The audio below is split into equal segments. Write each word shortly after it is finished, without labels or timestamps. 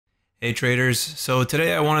Hey traders, so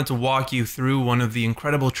today I wanted to walk you through one of the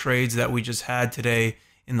incredible trades that we just had today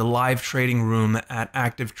in the live trading room at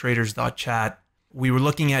activetraders.chat. We were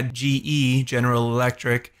looking at GE, General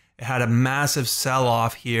Electric. It had a massive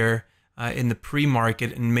sell-off here in the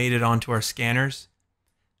pre-market and made it onto our scanners.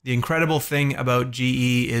 The incredible thing about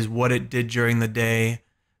GE is what it did during the day,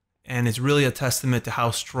 and it's really a testament to how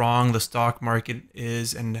strong the stock market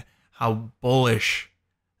is and how bullish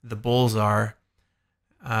the bulls are.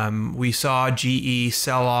 We saw GE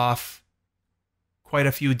sell off quite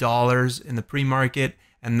a few dollars in the pre-market,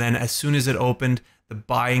 and then as soon as it opened, the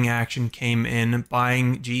buying action came in,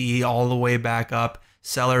 buying GE all the way back up,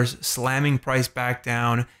 sellers slamming price back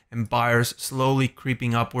down, and buyers slowly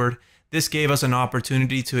creeping upward. This gave us an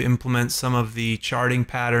opportunity to implement some of the charting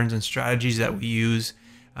patterns and strategies that we use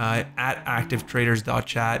at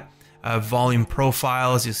activetraders.chat. Volume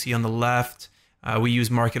profile, as you see on the left. We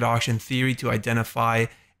use market auction theory to identify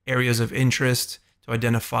areas of interest, to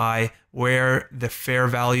identify where the fair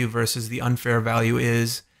value versus the unfair value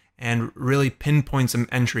is, and really pinpoint some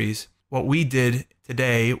entries. What we did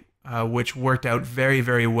today, which worked out very,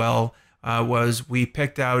 very well, was we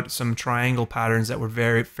picked out some triangle patterns that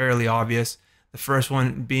were fairly obvious. The first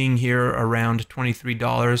one being here around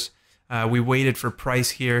 $23. We waited for price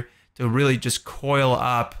here to really just coil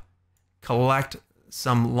up, collect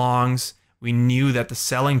some longs. We knew that the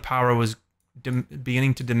selling power was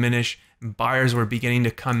beginning to diminish and buyers were beginning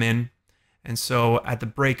to come in. And so at the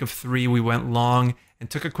break of 3, we went long and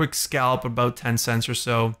took a quick scalp, about 10 cents or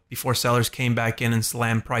so, before sellers came back in and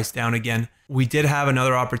slammed price down again. We did have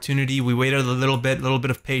another opportunity. We waited a little bit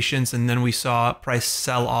of patience, and then we saw price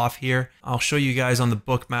sell off here. I'll show you guys on the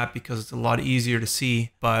book map because it's a lot easier to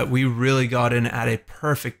see, but we really got in at a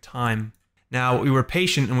perfect time. Now, we were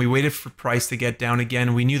patient and we waited for price to get down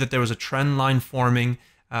again. We knew that there was a trend line forming,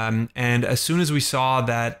 and as soon as we saw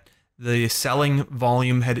that the selling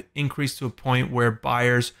volume had increased to a point where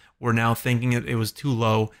buyers were now thinking that it was too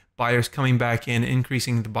low, buyers coming back in,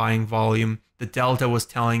 increasing the buying volume, the delta was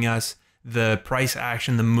telling us, the price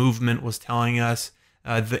action, the movement was telling us,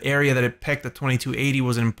 the area that it picked at 2280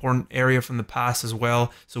 was an important area from the past as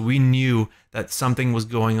well. So we knew that something was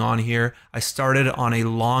going on here. I started on a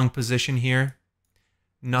long position here.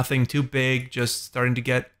 Nothing too big, just starting to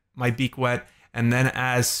get my beak wet. And then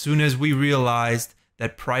as soon as we realized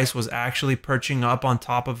that price was actually perching up on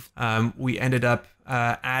top of, we ended up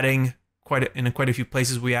adding quite a few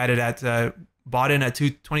places. We added at, bought in at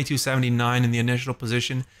 2279 in the initial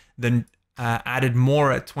position, then added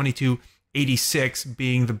more at 2286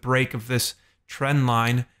 being the break of this trend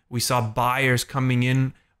line. We saw buyers coming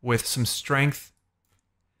in with some strength,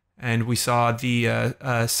 and we saw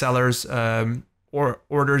the sellers'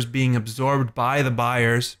 orders being absorbed by the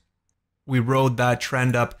buyers. We rode that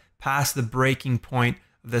trend up past the breaking point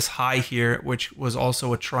of this high here, which was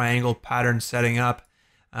also a triangle pattern setting up.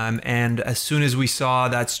 And as soon as we saw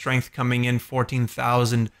that strength coming in,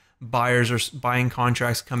 14,000 buyers or buying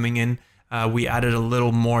contracts coming in, we added a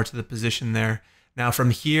little more to the position there. Now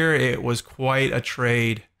from here, it was quite a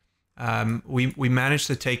trade. We managed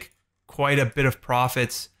to take quite a bit of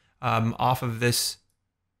profits off of this.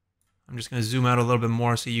 I'm just going to zoom out a little bit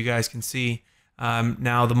more so you guys can see.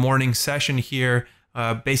 Now the morning session here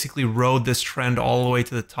basically rode this trend all the way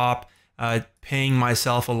to the top, paying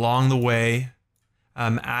myself along the way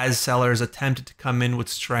as sellers attempted to come in with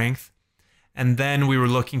strength. And then we were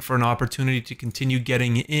looking for an opportunity to continue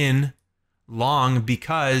getting in long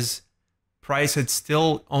because price had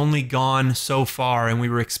still only gone so far, and we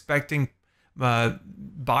were expecting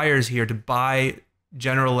buyers here to buy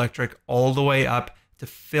General Electric all the way up to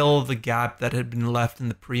fill the gap that had been left in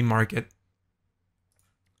the pre-market.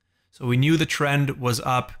 So we knew the trend was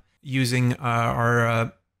up using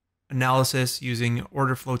our analysis, using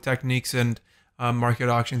order flow techniques and market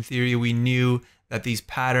auction theory. We knew that these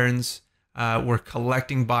patterns were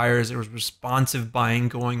collecting buyers. There was responsive buying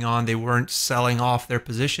going on. They weren't selling off their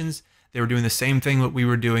positions. They were doing the same thing that we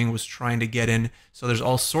were doing, was trying to get in. So there's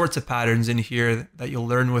all sorts of patterns in here that you'll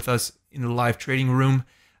learn with us in the live trading room.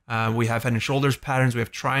 We have head and shoulders patterns. We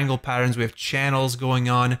have triangle patterns. We have channels going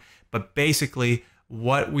on. But basically,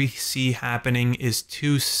 what we see happening is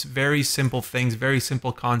two very simple things, very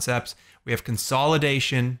simple concepts. We have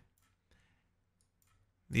consolidation,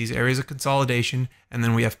 these areas of consolidation, and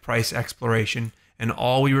then we have price exploration. And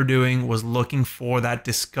all we were doing was looking for that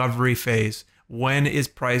discovery phase. When is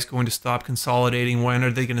price going to stop consolidating? When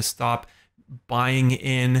are they going to stop buying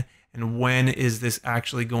in? And when is this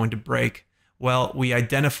actually going to break? Well, we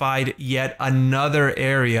identified yet another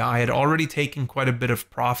area. I had already taken quite a bit of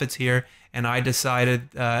profits here, and I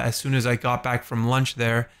decided as soon as I got back from lunch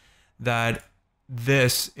there that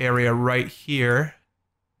this area right here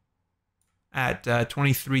at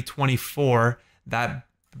 23.24, that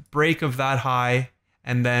break of that high,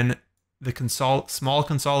 and then the small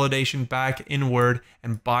consolidation back inward,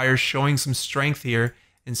 and buyers showing some strength here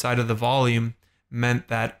inside of the volume meant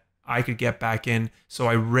that I could get back in. So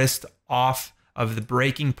I risked off of the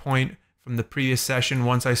breaking point from the previous session.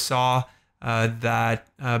 Once I saw that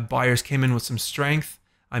buyers came in with some strength,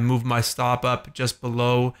 I moved my stop up just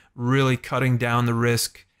below, really cutting down the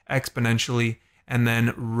risk exponentially, and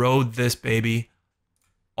then rode this baby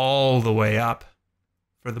all the way up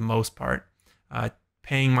for the most part,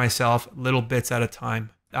 paying myself little bits at a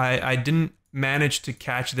time. I didn't manage to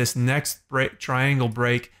catch this next triangle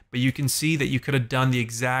break, but you can see that you could have done the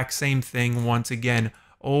exact same thing once again,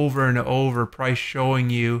 over and over, price showing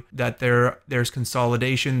you that there's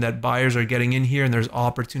consolidation, that buyers are getting in here, and there's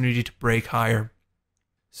opportunity to break higher.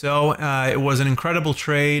 So it was an incredible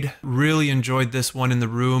trade. Really enjoyed this one in the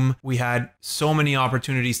room. We had so many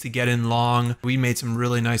opportunities to get in long. We made some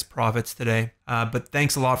really nice profits today. But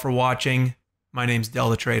thanks a lot for watching. My name's Del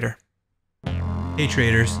the Trader. Hey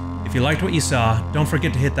traders, if you liked what you saw, don't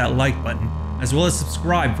forget to hit that like button, as well as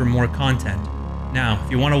subscribe for more content. Now,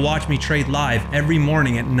 if you want to watch me trade live every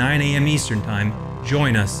morning at 9 a.m. Eastern Time,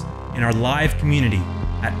 join us in our live community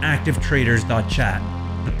at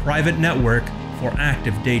activetraders.chat, the private network for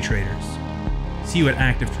active day traders. See you at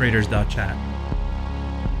activetraders.chat.